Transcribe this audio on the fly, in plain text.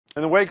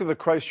In the wake of the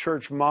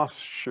Christchurch mosque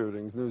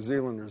shootings, New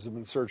Zealanders have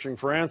been searching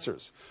for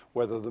answers,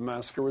 whether the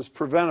massacre was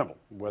preventable,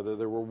 whether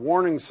there were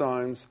warning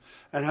signs,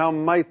 and how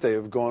might they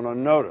have gone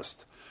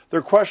unnoticed.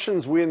 They're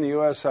questions we in the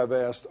U.S. have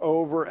asked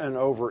over and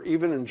over,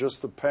 even in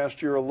just the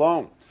past year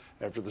alone,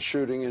 after the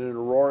shooting in an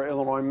Aurora,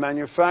 Illinois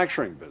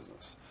manufacturing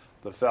business,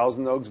 the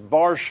Thousand Oaks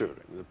bar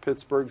shooting, the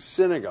Pittsburgh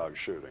synagogue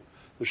shooting,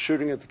 the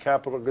shooting at the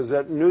Capital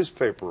Gazette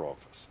newspaper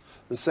office,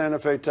 the Santa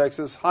Fe,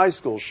 Texas high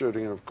school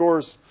shooting, and of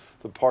course,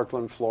 the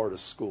Parkland, Florida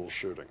school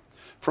shooting.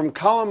 From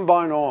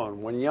Columbine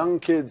on, when young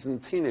kids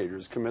and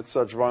teenagers commit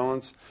such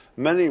violence,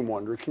 many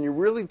wonder, can you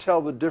really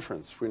tell the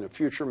difference between a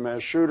future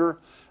mass shooter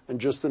and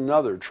just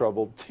another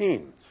troubled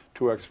teen?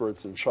 Two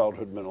experts in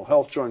childhood mental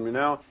health join me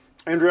now.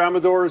 Andria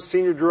Amador is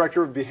Senior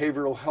Director of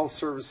Behavioral Health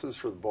Services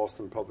for the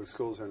Boston Public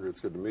Schools. Andria,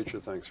 it's good to meet you.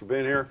 Thanks for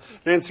being here.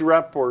 Nancy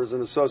Rappaport is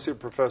an Associate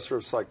Professor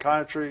of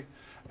Psychiatry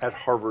at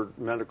Harvard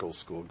Medical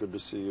School. Good to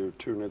see you,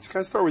 too, Nancy. Can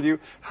I start with you?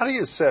 How do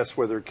you assess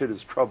whether a kid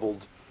is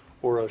troubled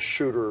or a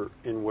shooter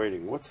in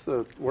waiting? What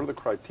are the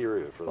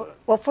criteria for that?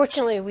 Well,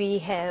 fortunately, we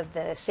have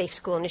the Safe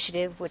School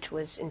Initiative, which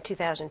was in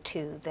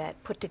 2002,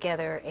 that put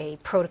together a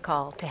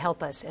protocol to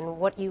help us. And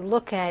what you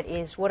look at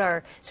is what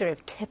are sort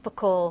of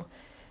typical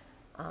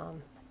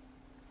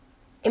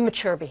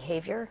immature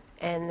behavior,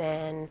 and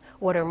then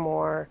what are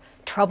more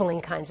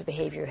troubling kinds of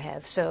behavior you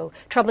have. So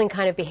troubling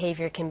kind of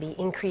behavior can be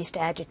increased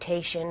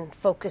agitation,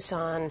 focus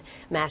on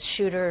mass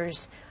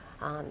shooters,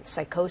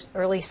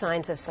 early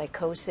signs of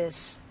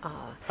psychosis.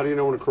 How do you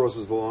know when it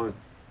crosses the line?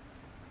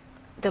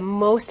 The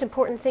most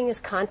important thing is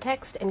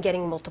context and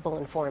getting multiple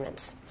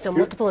informants. So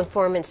multiple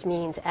informants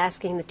means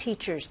asking the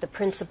teachers, the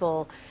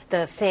principal,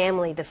 the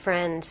family, the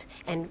friends,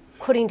 and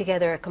putting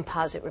together a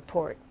composite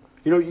report.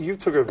 You know, you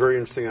took a very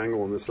interesting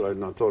angle on this that I had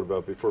not thought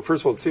about before.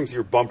 First of all, it seems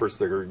your bumper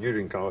sticker, you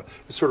didn't call it,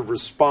 is sort of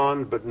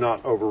respond but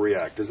not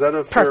overreact. Is that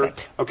a fair?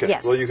 Perfect. Okay,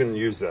 yes. Well, you can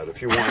use that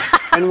if you want.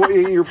 And what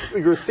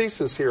your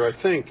thesis here, I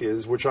think,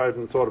 is, which I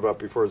hadn't thought about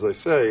before, as I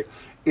say,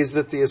 is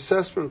that the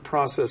assessment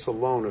process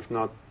alone, if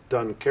not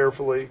done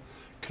carefully,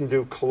 can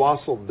do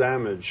colossal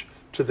damage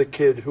to the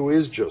kid who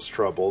is just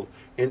troubled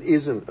and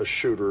isn't a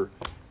shooter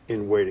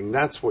in waiting.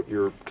 That's what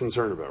you're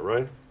concerned about,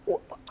 right?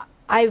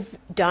 I've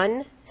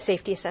done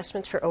safety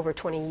assessments for over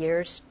 20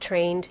 years,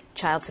 trained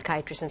child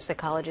psychiatrists and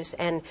psychologists,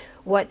 and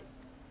what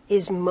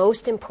is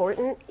most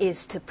important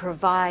is to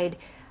provide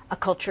a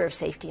culture of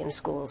safety in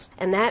schools.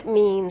 And that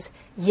means,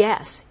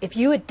 yes, if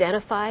you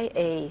identify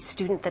a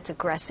student that's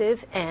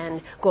aggressive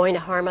and going to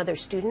harm other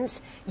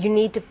students, you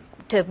need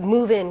to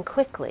move in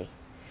quickly.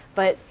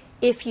 But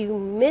if you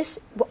miss,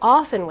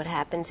 often what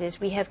happens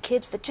is we have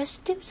kids that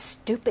just do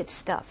stupid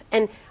stuff.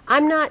 And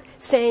I'm not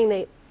saying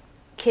that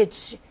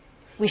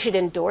we should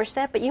endorse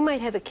that, but you might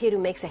have a kid who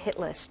makes a hit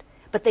list.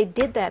 But they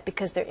did that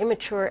because they're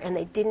immature and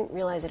they didn't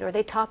realize it. Or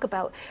they talk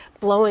about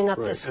blowing up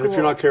the school. And if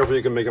you're not careful,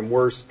 you can make them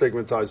worse,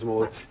 stigmatize them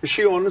all. Is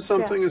she on to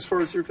something as far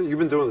as you're concerned? You've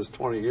been doing this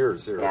 20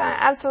 years here. Yeah,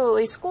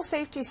 absolutely. School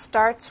safety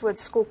starts with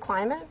school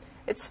climate.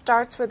 It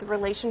starts with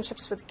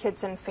relationships with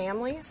kids and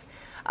families.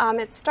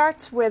 It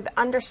starts with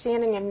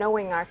understanding and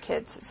knowing our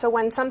kids. So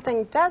when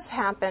something does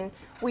happen,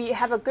 we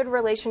have a good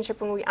relationship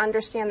when we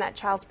understand that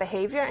child's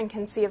behavior and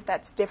can see if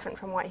that's different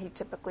from what he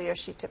typically or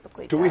she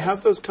typically does. Do we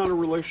have those kind of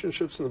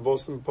relationships in the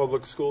Boston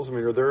Public Schools? I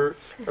mean,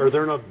 are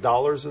there enough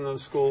dollars in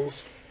those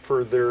schools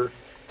for there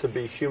to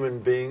be human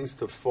beings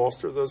to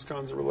foster those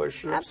kinds of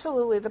relationships?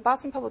 Absolutely. The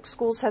Boston Public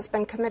Schools has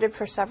been committed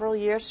for several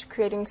years to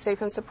creating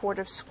safe and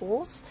supportive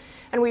schools.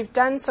 And we've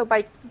done so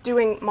by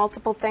doing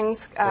multiple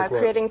things,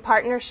 creating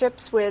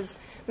partnerships with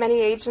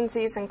many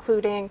agencies,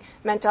 including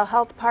mental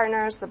health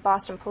partners, the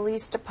Boston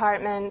Police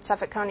Department,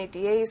 Suffolk County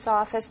DA's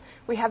office.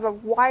 We have a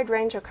wide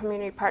range of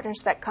community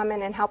partners that come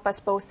in and help us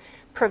both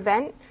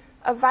prevent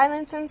of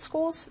violence in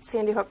schools.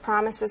 Sandy Hook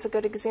Promise is a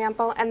good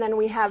example. And then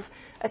we have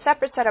a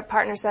separate set of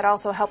partners that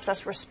also helps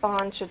us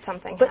respond should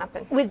something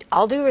happen. With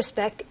all due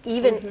respect,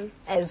 even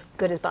as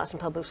good as Boston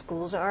Public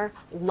Schools are,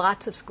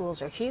 lots of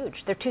schools are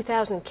huge. They're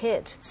 2,000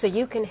 kids. So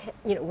you can,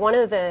 one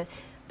of the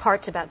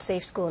parts about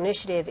Safe School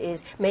Initiative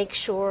is make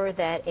sure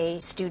that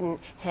a student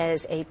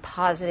has a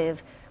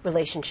positive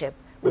relationship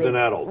with an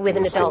adult. With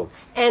an adult.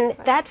 And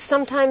that's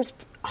sometimes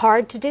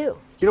hard to do.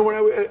 You know,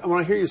 when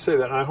I hear you say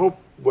that, and I hope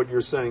what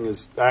you're saying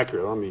is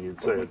accurate. I don't mean you'd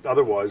say it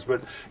otherwise,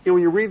 but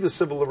when you read the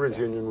Civil Liberties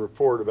Union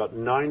report, about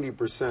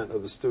 90%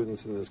 of the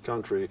students in this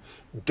country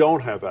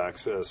don't have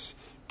access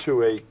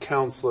to a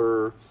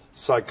counselor,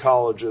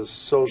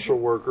 psychologist, social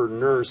worker,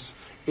 nurse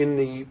in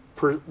the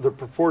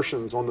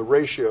proportions on the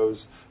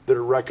ratios that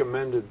are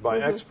recommended by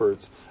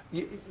experts.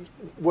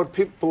 What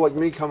people like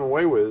me come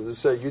away with is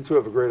say, you two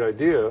have a great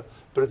idea,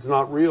 but it's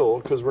not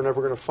real because we're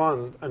never going to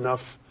fund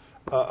enough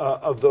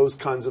of those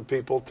kinds of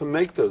people to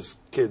make those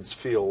kids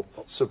feel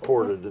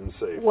supported and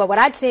safe. Well, what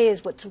I'd say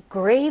is what's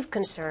grave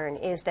concern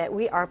is that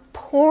we are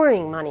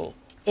pouring money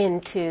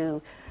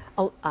into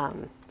metal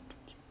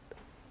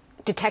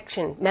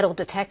detection,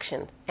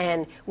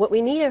 and what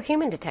we need are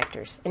human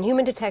detectors, and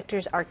human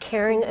detectors are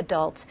caring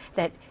adults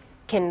that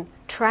can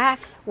track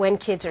when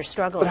kids are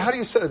struggling. But how do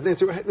you say,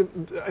 Nancy,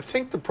 I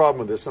think the problem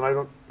with this, and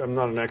I'm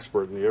not an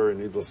expert in the area,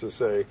 needless to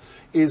say,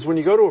 is when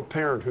you go to a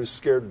parent who's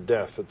scared to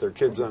death that their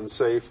kid's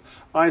unsafe,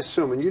 I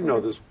assume, and you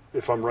know this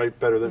if I'm right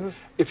better than,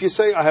 if you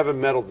say I have a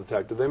metal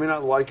detector, they may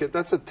not like it.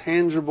 That's a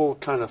tangible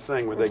kind of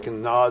thing where they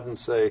can nod and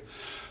say,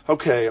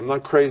 okay, I'm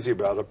not crazy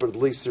about it, but at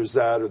least there's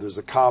that, or there's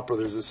a cop, or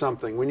there's a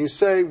something. When you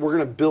say we're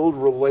going to build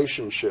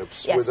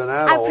relationships with an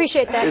adult, I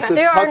appreciate that. It's a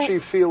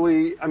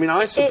touchy-feely, I mean,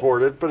 I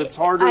support it, but it's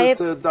harder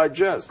to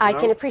digest. I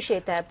can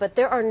appreciate that, but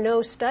there are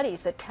no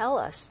studies that tell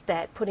us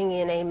that putting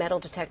in a metal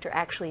detector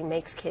actually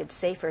makes kids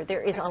safer.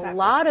 There is a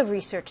lot of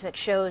research that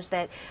shows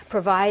that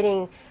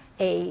providing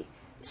a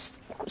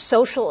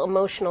social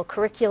emotional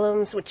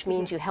curriculums, which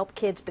means you help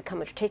kids become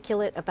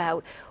articulate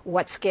about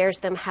what scares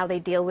them, how they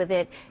deal with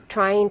it,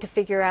 trying to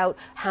figure out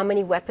how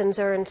many weapons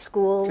are in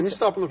schools. Can you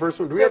stop on the first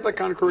one? Do we have that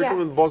kind of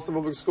curriculum in Boston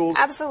Public Schools?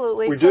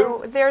 Absolutely. We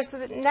so do? There's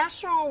the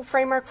National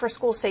Framework for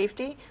School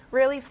Safety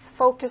really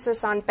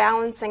focuses on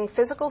balancing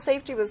physical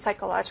safety with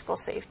psychological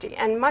safety.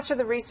 And much of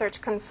the research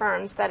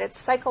confirms that it's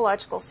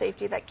psychological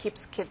safety that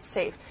keeps kids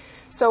safe.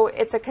 So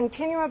it's a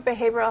continuum of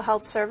behavioral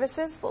health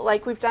services,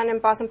 like we've done in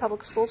Boston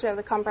Public Schools. We have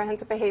the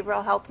comprehensive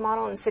behavioral health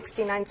model in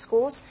 69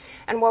 schools.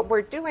 And what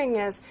we're doing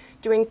is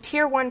doing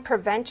Tier 1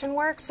 prevention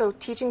work, so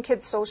teaching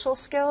kids social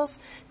skills,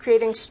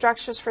 creating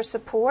structures for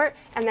support,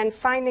 and then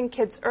finding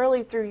kids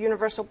early through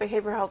universal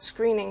behavioral health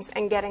screenings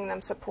and getting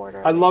them support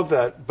early. I love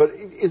that, but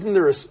isn't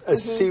there a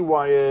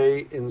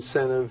CYA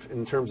incentive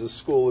in terms of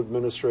school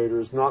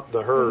administrators, not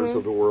the HERS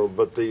of the world,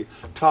 but the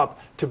top,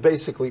 to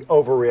basically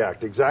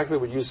overreact? Exactly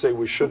what you say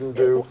we shouldn't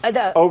do.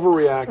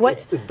 Overreact.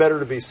 It's better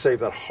to be safe,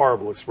 that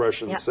horrible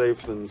expression,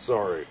 safe than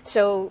sorry.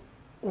 So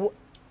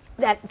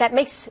that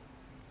makes,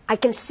 I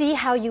can see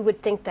how you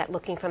would think that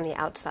looking from the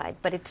outside,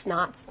 but it's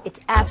not,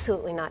 it's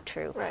absolutely not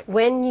true. Right.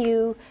 When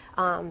you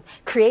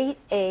create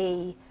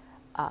a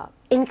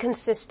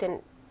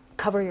inconsistent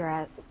cover your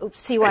ass,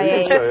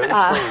 CYA.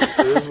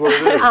 It is what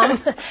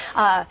it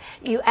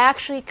is. You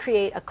actually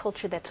create a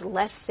culture that's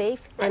less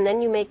safe, and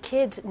then you make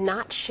kids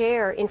not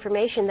share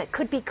information that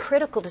could be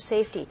critical to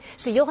safety.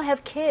 So you'll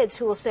have kids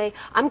who will say,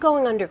 I'm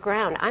going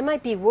underground. I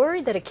might be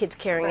worried that a kid's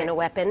carrying a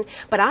weapon,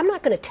 but I'm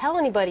not going to tell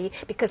anybody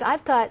because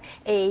I've got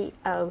a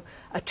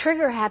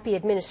trigger-happy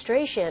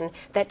administration.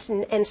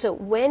 And so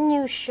when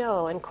you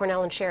show, and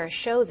Cornell and Sheriff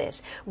show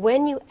this,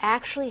 when you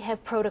actually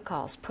have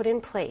protocols put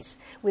in place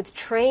with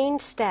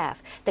trained staff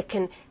that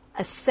can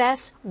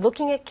assess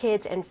looking at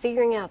kids and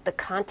figuring out the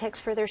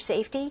context for their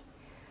safety,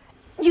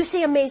 you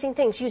see amazing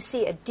things. You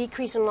see a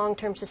decrease in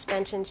long-term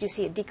suspensions. You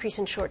see a decrease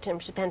in short-term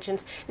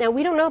suspensions. Now,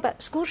 we don't know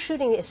about school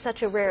shooting is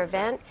such a rare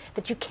event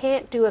that you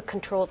can't do a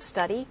controlled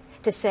study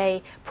to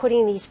say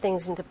putting these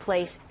things into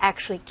place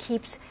actually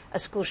keeps a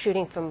school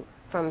shooting from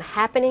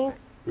happening.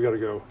 We got to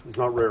go. It's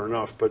not rare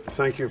enough, but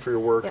thank you for your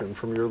work and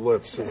from your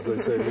lips, as they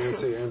say.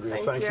 Nancy, Andrea,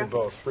 thank you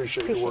both.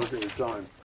 Appreciate your work and your time.